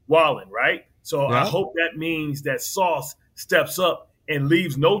draft. Wallen, right? So I hope that means that Sauce steps up and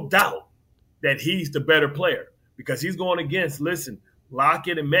leaves no doubt that he's the better player because he's going against,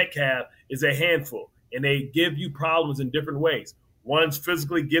 Lockett and Metcalf is a handful, and they give you problems in different ways. One's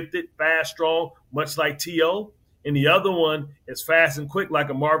physically gifted, fast, strong, much like T.O., and the other one is fast and quick like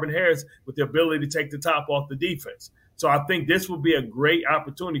a Marvin Harris with the ability to take the top off the defense. So I think this will be a great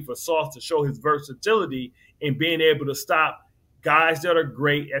opportunity for Sauce to show his versatility in being able to stop guys that are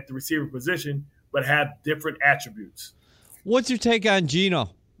great at the receiver position but have different attributes. What's your take on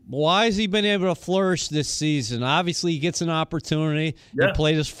Geno? Why has he been able to flourish this season? Obviously, he gets an opportunity. Yeah. He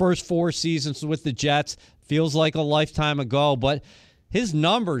played his first 4 seasons with the Jets. Feels like a lifetime ago, but his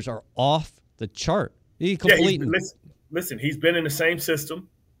numbers are off the chart. Listen, he's been in the same system.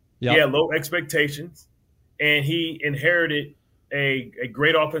 Yep. He had low expectations, and he inherited a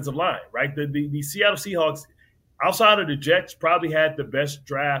great offensive line, right? The Seattle Seahawks, outside of the Jets, probably had the best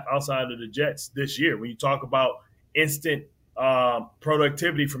draft outside of the Jets this year when you talk about instant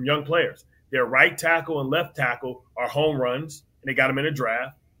productivity from young players. Their right tackle and left tackle are home runs, and they got them in a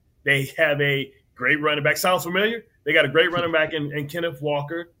draft. They have a great running back. Sounds familiar? They got a great running back in Kenneth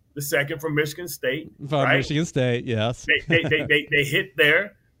Walker, the second from Michigan State. Michigan State, yes. They hit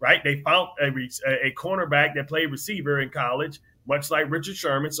there, right? They found a cornerback that played receiver in college, much like Richard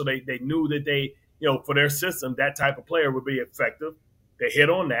Sherman. So they knew that for their system, that type of player would be effective. They hit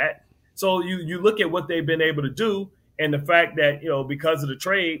on that. So you look at what they've been able to do, and the fact that because of the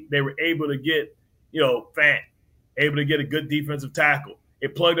trade, they were able to get Fant, able to get a good defensive tackle.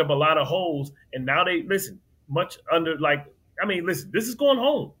 It plugged up a lot of holes, and now this is going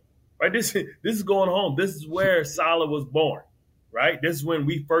home, right? This is going home. This is where Saleh was born, right? This is when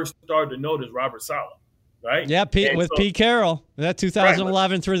we first started to notice Robert Saleh, right? Yeah, Pete Carroll, that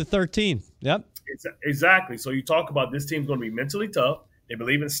 2011 through the 13. Yep. Exactly. So you talk about this team's going to be mentally tough. They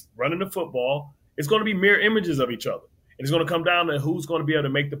believe in running the football. It's going to be mirror images of each other. And it's going to come down to who's going to be able to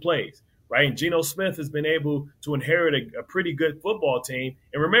make the plays, right? And Geno Smith has been able to inherit a pretty good football team.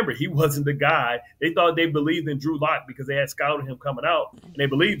 And remember, he wasn't the guy. They thought they believed in Drew Lock because they had scouted him coming out, and they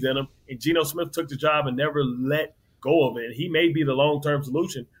believed in him. And Geno Smith took the job and never let go of it. And he may be the long-term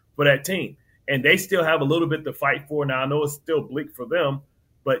solution for that team. And they still have a little bit to fight for. Now, I know it's still bleak for them,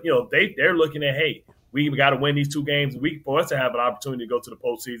 but, they're looking at, hey, we got to win these 2 games a week for us to have an opportunity to go to the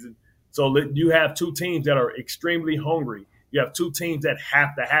postseason. So you have 2 teams that are extremely hungry. You have 2 teams that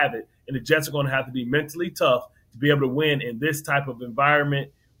have to have it, and the Jets are going to have to be mentally tough to be able to win in this type of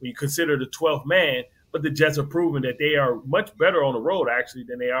environment when you consider the 12th man. But the Jets are proving that they are much better on the road, actually,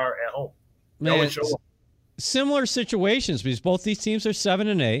 than they are at home. Similar situations because both these teams are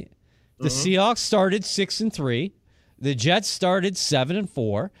 7-8. The Seahawks started 6-3. The Jets started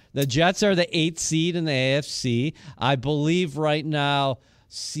 7-4. The Jets are the 8th seed in the AFC. I believe right now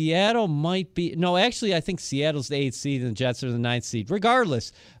Seattle might be – no, actually I think Seattle's the 8th seed and the Jets are the 9th seed.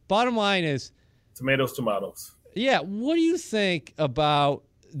 Regardless, bottom line is – Tomatoes. Yeah, what do you think about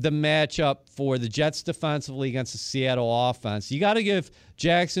the matchup for the Jets defensively against the Seattle offense? You got to give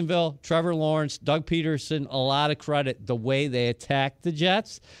Jacksonville, Trevor Lawrence, Doug Peterson a lot of credit the way they attacked the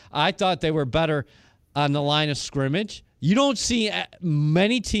Jets. I thought they were better on the line of scrimmage You don't see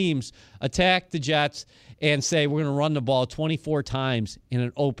many teams attack the Jets and say we're going to run the ball 24 times in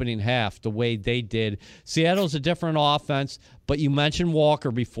an opening half the way they did. Seattle's a different offense, but you mentioned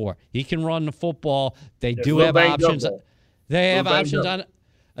Walker before. He can run the football. They do have options. They have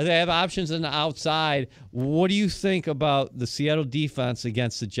options on the outside. What do you think about the Seattle defense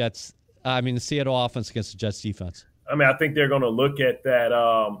against the Jets? The Seattle offense against the Jets defense. I think they're going to look at that.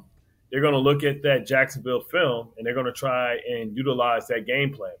 They're going to look at that Jacksonville film, and they're going to try and utilize that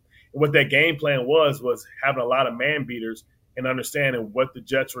game plan. And what that game plan was having a lot of man beaters and understanding what the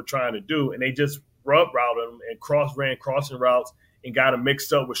Jets were trying to do, and they just rub routed them and ran crossing routes and got them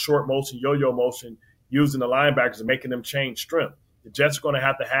mixed up with short motion, yo-yo motion, using the linebackers and making them change strength. The Jets are going to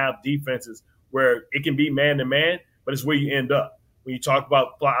have defenses where it can be man-to-man, but it's where you end up. When you talk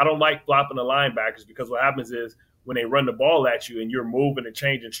about – I don't like flopping the linebackers because what happens is when they run the ball at you and you're moving and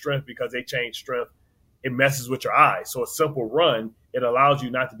changing strength because they change strength, it messes with your eyes. So a simple run, it allows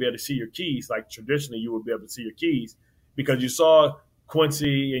you not to be able to see your keys like traditionally you would be able to see your keys because you saw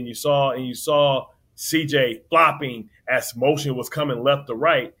Quincy and you saw CJ flopping as motion was coming left to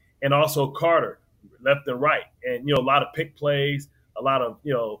right, and also Carter left and right. And, a lot of pick plays, a lot of,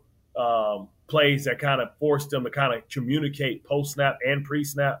 plays that kind of forced them to kind of communicate post-snap and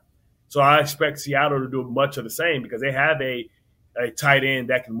pre-snap. So I expect Seattle to do much of the same because they have a tight end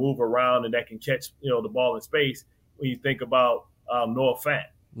that can move around and that can catch, the ball in space when you think about Noah Fant.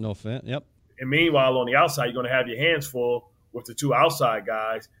 Noah Fant, yep. And meanwhile, on the outside, you're going to have your hands full with the two outside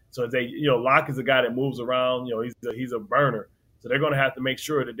guys. So they, Locke is a guy that moves around. He's a burner. So they're going to have to make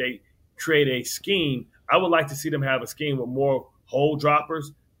sure that they create a scheme. I would like to see them have a scheme with more hole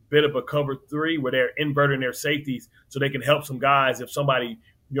droppers, bit of a cover three where they're inverting their safeties so they can help some guys if somebody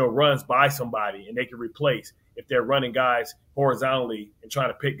runs by somebody and they can replace if they're running guys horizontally and trying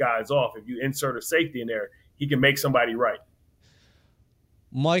to pick guys off. If you insert a safety in there, he can make somebody right.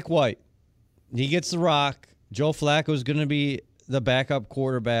 Mike White, he gets the rock. Joe Flacco is going to be the backup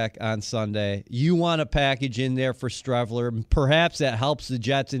quarterback on Sunday. You want a package in there for Strevler. Perhaps that helps the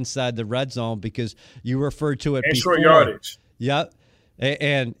Jets inside the red zone because you referred to it and before. Short yardage. Yep.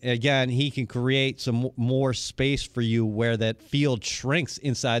 And again, he can create some more space for you where that field shrinks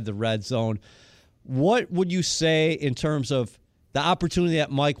inside the red zone. What would you say in terms of the opportunity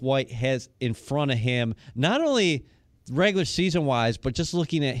that Mike White has in front of him, not only regular season-wise, but just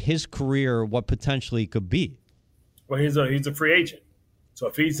looking at his career, what potentially could be? Well, he's a free agent. So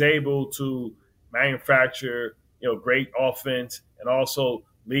if he's able to manufacture, great offense and also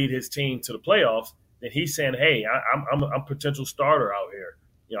lead his team to the playoffs, then he's saying, hey, I'm a potential starter out here.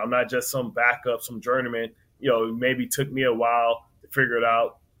 I'm not just some backup, some journeyman. It maybe took me a while to figure it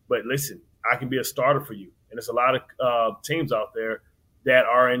out. But listen, I can be a starter for you. And there's a lot of teams out there that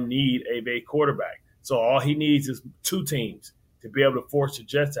are in need of a quarterback. So all he needs is two teams to be able to force the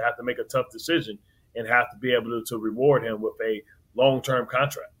Jets to have to make a tough decision and have to be able to reward him with a long-term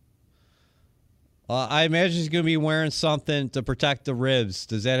contract. I imagine he's going to be wearing something to protect the ribs.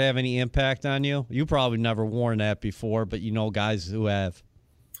 Does that have any impact on you? You probably never worn that before, but you know guys who have.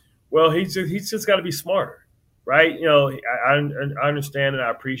 Well, he's just got to be smarter, right? I understand and I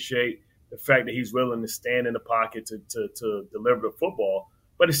appreciate the fact that he's willing to stand in the pocket to deliver the football,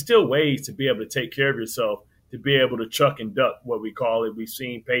 but it's still ways to be able to take care of yourself, to be able to chuck and duck, what we call it. We've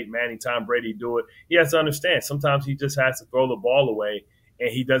seen Peyton Manning, Tom Brady do it. He has to understand sometimes he just has to throw the ball away, and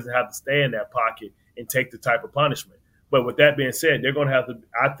he doesn't have to stay in that pocket and take the type of punishment. But with that being said, they're going to have to,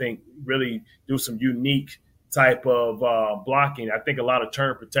 I think, really do some unique type of blocking. I think a lot of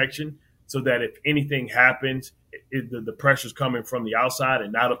turn protection so that if anything happens, the pressure's coming from the outside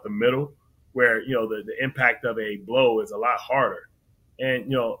and not up the middle where, the impact of a blow is a lot harder.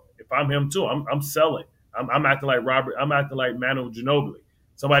 And, if I'm him too, I'm selling. I'm acting like Robert. I'm acting like Manu Ginobili.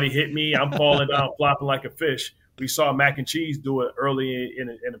 Somebody hit me, I'm falling down, flopping like a fish. We saw Mac and Cheese do it early in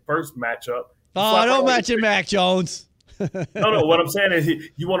the first matchup. Oh, don't mention Mac Jones. No. What I'm saying is,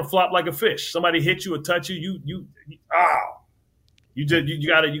 you want to flop like a fish. Somebody hit you or touch you, you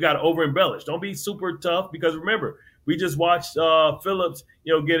got to over embellish. Don't be super tough because remember, we just watched Phillips,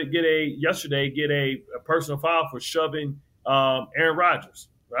 get a personal foul for shoving Aaron Rodgers,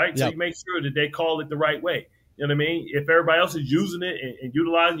 right? Yep. So you make sure that they call it the right way. You know what I mean? If everybody else is using it and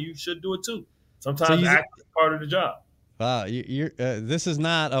utilizing it, you should do it too. Sometimes act is part of the job. Wow, this is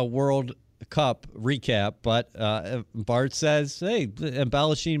not a World Cup recap, but Bart says, hey,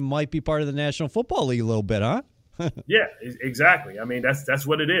 embellishing might be part of the National Football League a little bit, huh? Yeah, exactly. I mean, that's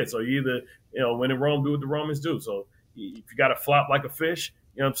what it is. So you either, when in Rome, do what the Romans do. So if you got to flop like a fish,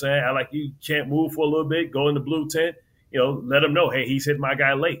 you know what I'm saying? I like you can't move for a little bit, go in the blue tent, let them know, hey, he's hitting my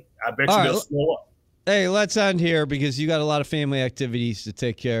guy late. I bet you they'll slow up. Hey, let's end here because you got a lot of family activities to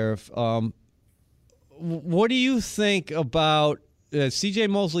take care of. What do you think about C.J.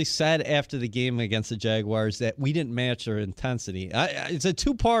 Mosley said after the game against the Jaguars that we didn't match their intensity? It's a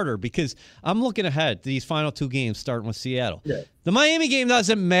two-parter because I'm looking ahead to these final two games starting with Seattle. Yeah. The Miami game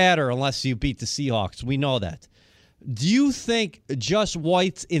doesn't matter unless you beat the Seahawks. We know that. Do you think Just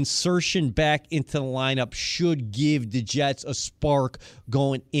White's insertion back into the lineup should give the Jets a spark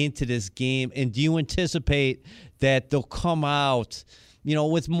going into this game? And do you anticipate that they'll come out,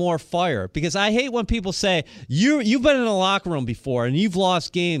 with more fire? Because I hate when people say, you've been in a locker room before and you've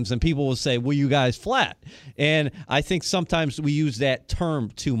lost games, and people will say, well, you guys flat. And I think sometimes we use that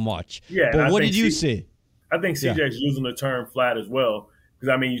term too much. Yeah, but what did you see? I think CJ's using the term flat as well.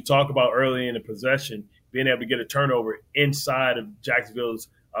 Because, you talk about early in the possession, being able to get a turnover inside of Jacksonville's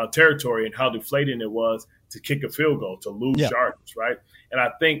territory and how deflating it was to kick a field goal, to lose yardage, right? And I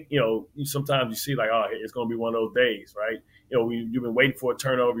think, sometimes you see it's going to be one of those days, right? You've been waiting for a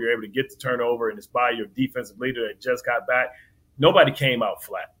turnover, you're able to get the turnover, and it's by your defensive leader that just got back. Nobody came out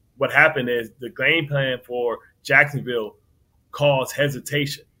flat. What happened is the game plan for Jacksonville caused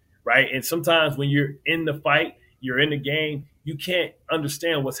hesitation, right? And sometimes when you're in the fight, you're in the game, you can't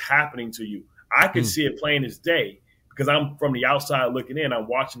understand what's happening to you. I can see it plain as day because I'm from the outside looking in. I'm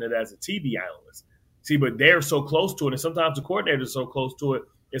watching it as a TV analyst. See, but they're so close to it, and sometimes the coordinator is so close to it,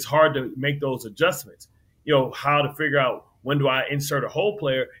 it's hard to make those adjustments. How to figure out when do I insert a hole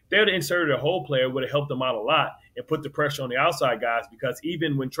player. If they would have inserted a hole player, it would have helped them out a lot and put the pressure on the outside guys, because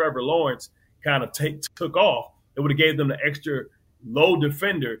even when Trevor Lawrence kind of took off, it would have gave them the extra low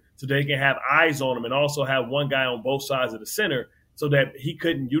defender so they can have eyes on him and also have one guy on both sides of the center so that he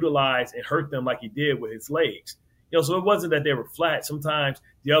couldn't utilize and hurt them like he did with his legs. So it wasn't that they were flat. Sometimes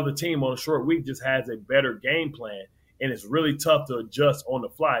the other team on a short week just has a better game plan, and it's really tough to adjust on the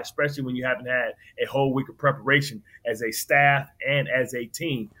fly, especially when you haven't had a whole week of preparation as a staff and as a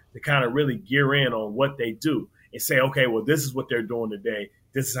team to kind of really gear in on what they do and say, okay, well, this is what they're doing today.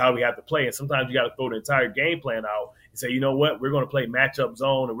 This is how we have to play. And sometimes you got to throw the entire game plan out and say, you know what, we're going to play matchup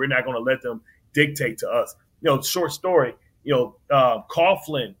zone, and we're not going to let them dictate to us. Short story,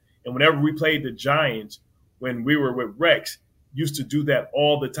 Coughlin, and whenever we played the Giants when we were with Rex, used to do that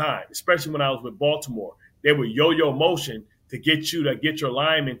all the time, especially when I was with Baltimore. They would yo-yo motion to get your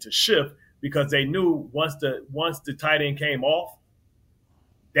lineman to shift, because they knew once the tight end came off,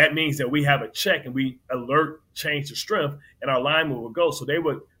 that means that we have a check and we alert change the strength, and our lineman would go. So they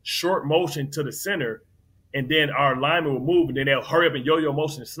would short motion to the center, and then our lineman would move, and then they'll hurry up and yo-yo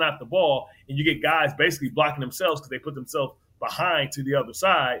motion and snap the ball, and you get guys basically blocking themselves because they put themselves behind to the other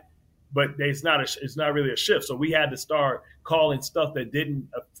side, but it's not really a shift. So we had to start calling stuff that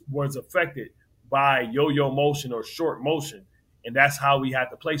was affected by yo-yo motion or short motion, and that's how we had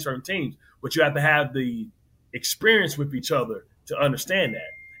to play certain teams. But you have to have the experience with each other to understand that.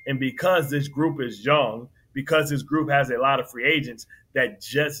 And because this group is young, because this group has a lot of free agents that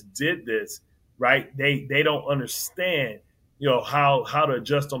just did this, right? They don't understand, how to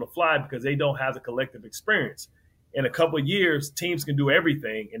adjust on the fly because they don't have the collective experience. In a couple of years, teams can do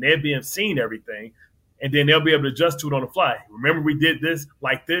everything, and they're being seen everything, and then they'll be able to adjust to it on the fly. Remember, we did this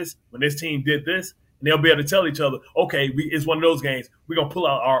like this when this team did this, and they'll be able to tell each other, okay, it's one of those games. We're going to pull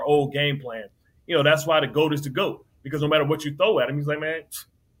out our old game plan. That's why the GOAT is the GOAT, because no matter what you throw at him, he's like, man,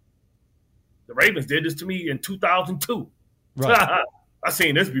 the Ravens did this to me in 2002. Right. I've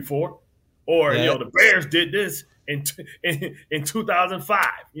seen this before. Or, the Bears did this in 2005,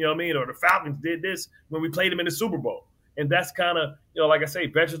 or the Falcons did this when we played them in the Super Bowl. And that's kind of, like I say,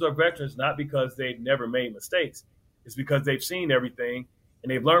 veterans are veterans, not because they've never made mistakes. It's because they've seen everything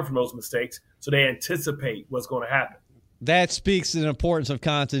and they've learned from those mistakes, so they anticipate what's going to happen. That speaks to the importance of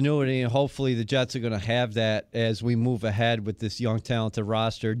continuity, and hopefully the Jets are going to have that as we move ahead with this young, talented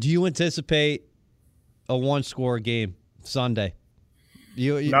roster. Do you anticipate a one-score game Sunday?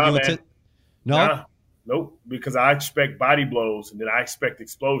 Man. No? Nah, nope, because I expect body blows, and then I expect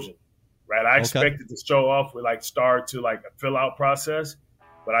explosion, right? I expect it to show off with start to a fill-out process,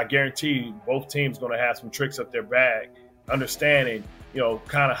 but I guarantee you both teams going to have some tricks up their bag, understanding,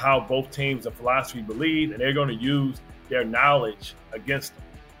 kind of how both teams of philosophy believe, and they're going to use their knowledge against them.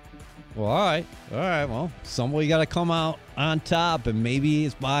 Well, all right. Well, somebody got to come out on top, and maybe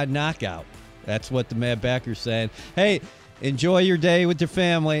it's by knockout. That's what the Mad Backer's saying. Hey, enjoy your day with your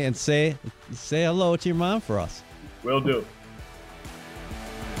family, and say hello to your mom for us. Will do.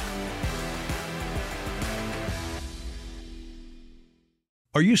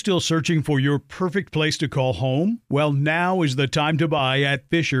 Are Are you still searching for your perfect place to call home? Well, now is the time to buy at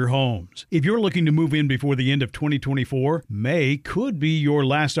Fisher Homes. If you're looking to move in before the end of 2024, May could be your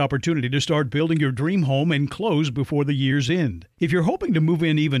last opportunity to start building your dream home and close before the year's end. If you're hoping to move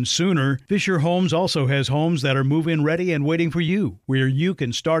in even sooner, Fisher Homes also has homes that are move-in ready and waiting for you, where you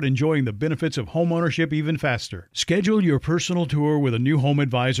can start enjoying the benefits of homeownership even faster. Schedule your personal tour with a new home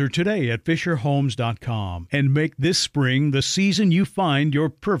advisor today at FisherHomes.com and make this spring the season you find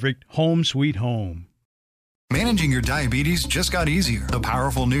your perfect home sweet home. Managing your diabetes just got easier. The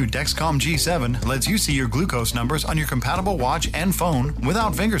powerful new Dexcom G7 lets you see your glucose numbers on your compatible watch and phone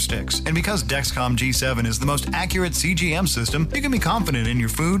without finger sticks. And because Dexcom G7 is the most accurate CGM system, you can be confident in your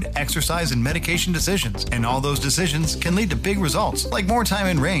food, exercise, and medication decisions. And all those decisions can lead to big results, like more time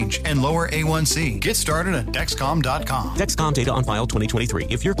in range and lower A1C. Get started at Dexcom.com. Dexcom data on file 2023.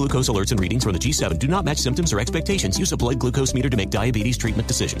 If your glucose alerts and readings from the G7 do not match symptoms or expectations, use a blood glucose meter to make diabetes treatment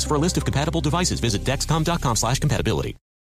decisions. For a list of compatible devices, visit Dexcom.com/compatibility.